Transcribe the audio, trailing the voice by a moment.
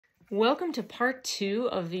Welcome to part 2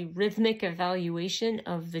 of the rhythmic evaluation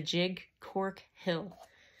of the jig Cork Hill.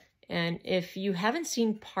 And if you haven't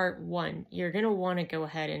seen part 1, you're going to want to go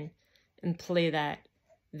ahead and play that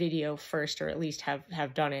video first, or at least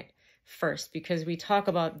have done it first, because we talk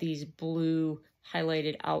about these blue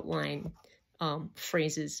highlighted outline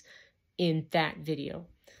phrases in that video.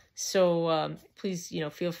 So please,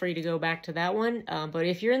 feel free to go back to that one. But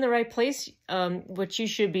if you're in the right place, what you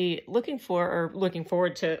should be looking for or looking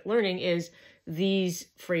forward to learning is these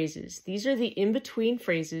phrases. These are the in-between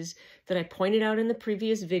phrases that I pointed out in the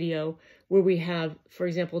previous video, where we have, for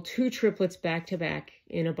example, 2 triplets back to back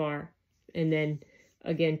in a bar, and then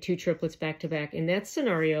again 2 triplets back to back. In that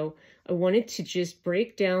scenario, I wanted to just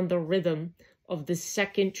break down the rhythm of the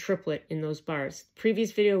second triplet in those bars.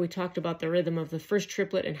 Previous video, we talked about the rhythm of the first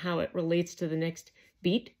triplet and how it relates to the next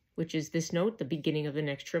beat, which is this note, the beginning of the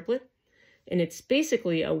next triplet. And it's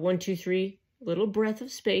basically a 1, 2, 3, little breath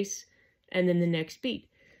of space, and then the next beat.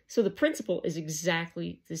 So the principle is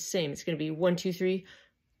exactly the same. It's going to be 1, 2, 3,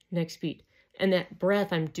 next beat. And that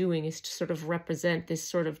breath I'm doing is to sort of represent this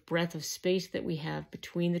sort of breath of space that we have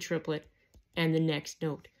between the triplet and the next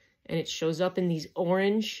note. And it shows up in these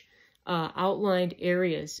orange outlined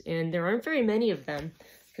areas, and there aren't very many of them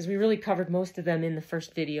because we really covered most of them in the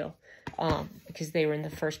first video because they were in the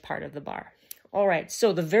first part of the bar. All right,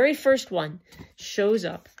 so the very first one shows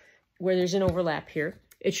up where there's an overlap here.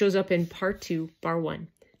 It shows up in part 2, bar 1,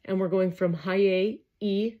 and we're going from high A,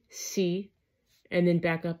 E, C, and then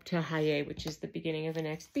back up to high A, which is the beginning of the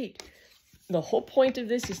next beat. The whole point of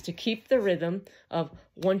this is to keep the rhythm of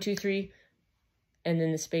 1, 2, 3, and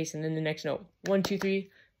then the space, and then the next note. 1, 2, 3,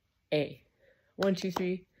 A. 1, 2,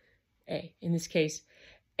 3, A. In this case,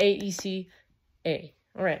 A, E, C, A.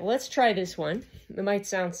 All right, let's try this one. It might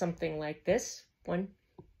sound something like this. 1,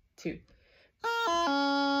 2.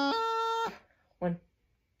 1,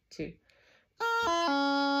 2.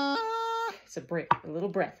 It's a break, a little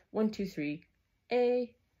breath. 1, 2, 3,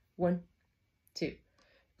 A. 1, 2.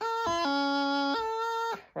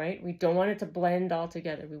 Right? We don't want it to blend all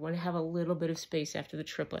together. We want to have a little bit of space after the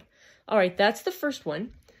triplet. All right, that's the first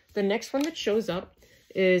one. The next one that shows up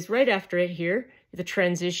is right after it here, the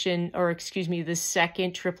transition, or excuse me, the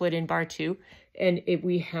second triplet in bar 2. And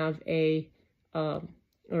we have a, second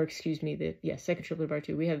triplet bar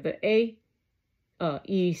 2. We have the A,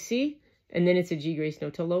 E, C, and then it's a G grace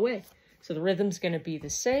note to low A. So the rhythm's going to be the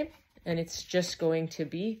same, and it's just going to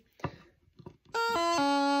be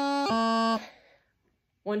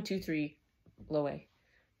 1, 2, 3, low A.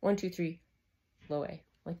 1, 2, 3, low A,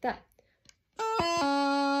 like that.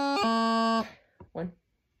 1,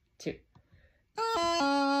 2.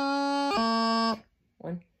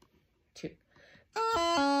 1, 2.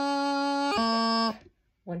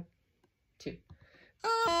 1, 2.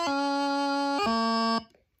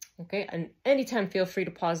 Okay, and anytime feel free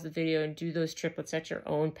to pause the video and do those triplets at your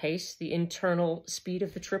own pace. The internal speed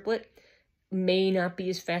of the triplet may not be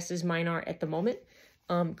as fast as mine are at the moment.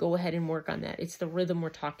 Go ahead and work on that. It's the rhythm we're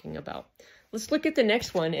talking about. Let's look at the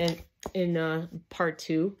next one in part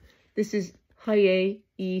 2. This is high A,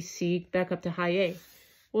 E, C, back up to high A.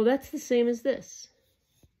 Well, that's the same as this.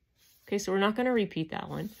 Okay, so we're not going to repeat that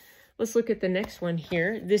one. Let's look at the next one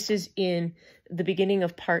here. This is in the beginning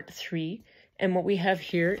of part 3. And what we have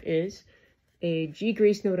here is a G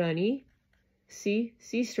grace note on E, C,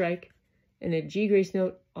 C strike, and a G grace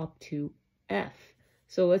note up to F.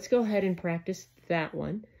 So let's go ahead and practice that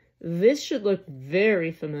one. This should look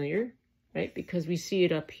very familiar, right? Because we see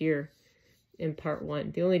it up here in part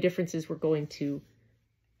 1. The only difference is we're going to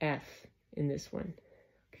F in this one.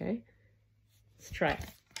 Okay, let's try it.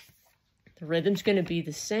 The rhythm's going to be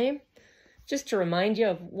the same. Just to remind you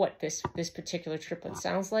of what this particular triplet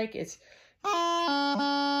sounds like, it's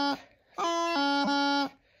if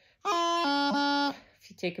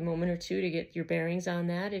you take a moment or two to get your bearings on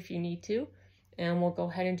that if you need to, and we'll go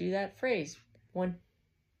ahead and do that phrase. 1,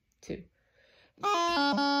 2.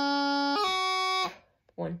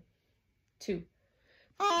 1, 2.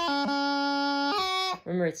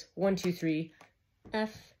 Remember, it's 1, 2, 3,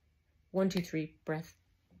 F. 1, 2, 3, breath,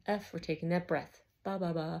 F. We're taking that breath. Ba,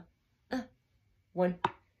 ba, ba. 1,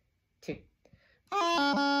 2.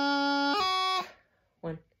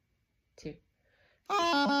 1, 2.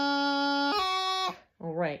 All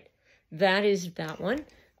right, that is that one.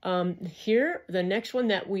 Here, the next one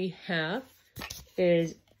that we have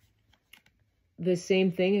is the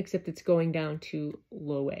same thing, except it's going down to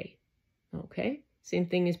low A. Okay, same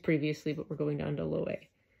thing as previously, but we're going down to low A.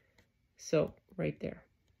 So right there.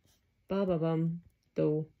 Ba ba bum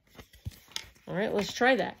do. All right, let's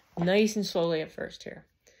try that nice and slowly at first here.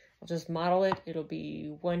 I'll just model it. It'll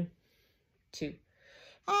be 1, 2.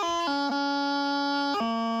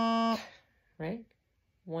 Right?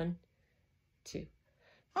 1, 2.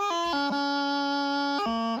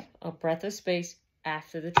 A breath of space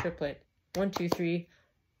after the triplet. 1, 2, 3,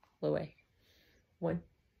 low A. 1,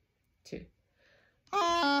 2.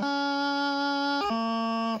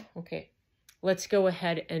 Okay, let's go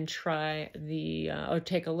ahead and try the, or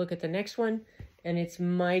take a look at the next one. And it's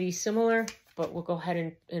mighty similar, but we'll go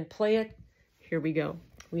ahead and play it. Here we go.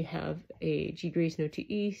 We have a G grace note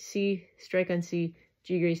to E, C, strike on C,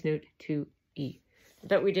 G grace note to E. I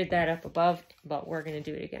bet we did that up above, but we're going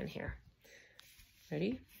to do it again here.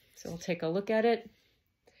 Ready? So we'll take a look at it.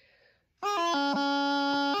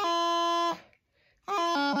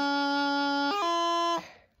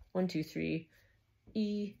 1, 2, 3,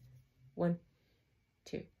 E, 1,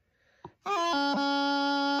 2.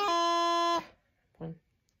 1,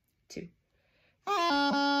 2.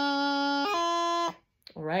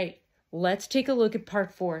 All right, let's take a look at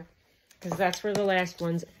part 4, because that's where the last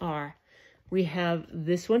ones are. We have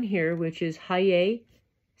this one here, which is high A,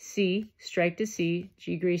 C, strike to C,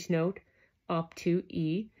 G grace note, up to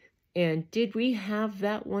E. And did we have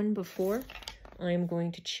that one before? I'm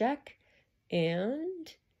going to check,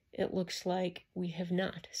 and it looks like we have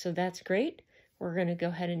not. So that's great. We're going to go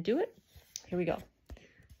ahead and do it. Here we go.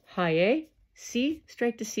 High A, C,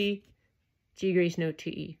 strike to C, G grace note to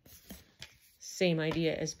E. Same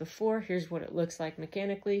idea as before. Here's what it looks like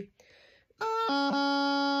mechanically.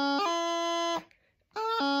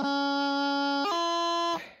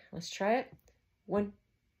 Let's try it. 1,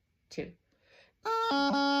 2.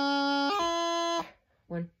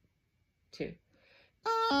 1, 2.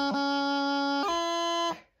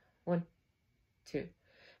 1, 2.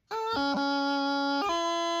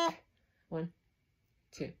 1,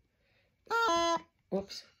 2.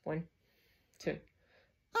 Whoops. 1, 2.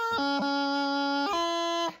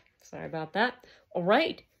 Sorry about that. All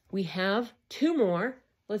right, we have 2 more.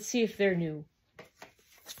 Let's see if they're new.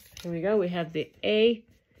 Here we go. We have the A,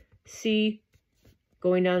 C,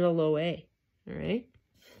 going down to low A. All right.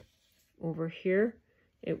 Over here,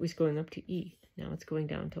 it was going up to E. Now it's going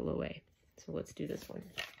down to low A. So let's do this one.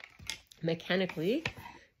 Mechanically,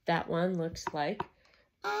 that one looks like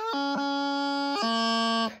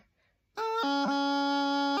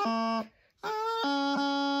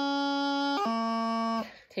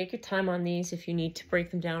take your time on these if you need to break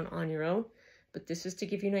them down on your own, but this is to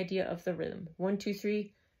give you an idea of the rhythm. 1, 2,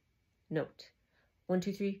 3, note. 1,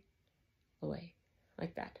 2, 3, away.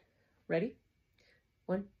 Like that. Ready?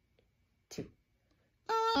 1, 2.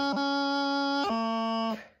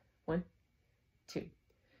 1, 2.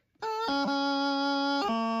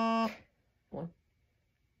 1,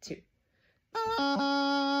 2.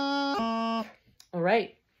 All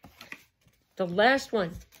right. The last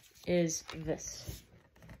one is this.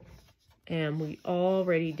 And we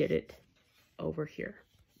already did it over here.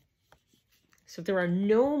 So there are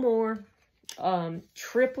no more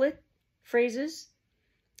triplet phrases.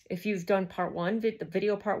 If you've done part 1, the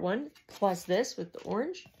video part 1, plus this with the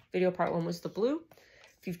orange, video part 1 was the blue.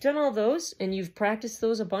 If you've done all those and you've practiced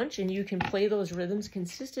those a bunch and you can play those rhythms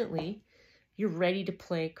consistently, you're ready to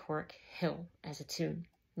play Cork Hill as a tune,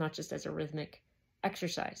 not just as a rhythmic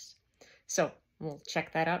exercise. So we'll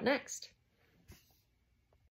check that out next.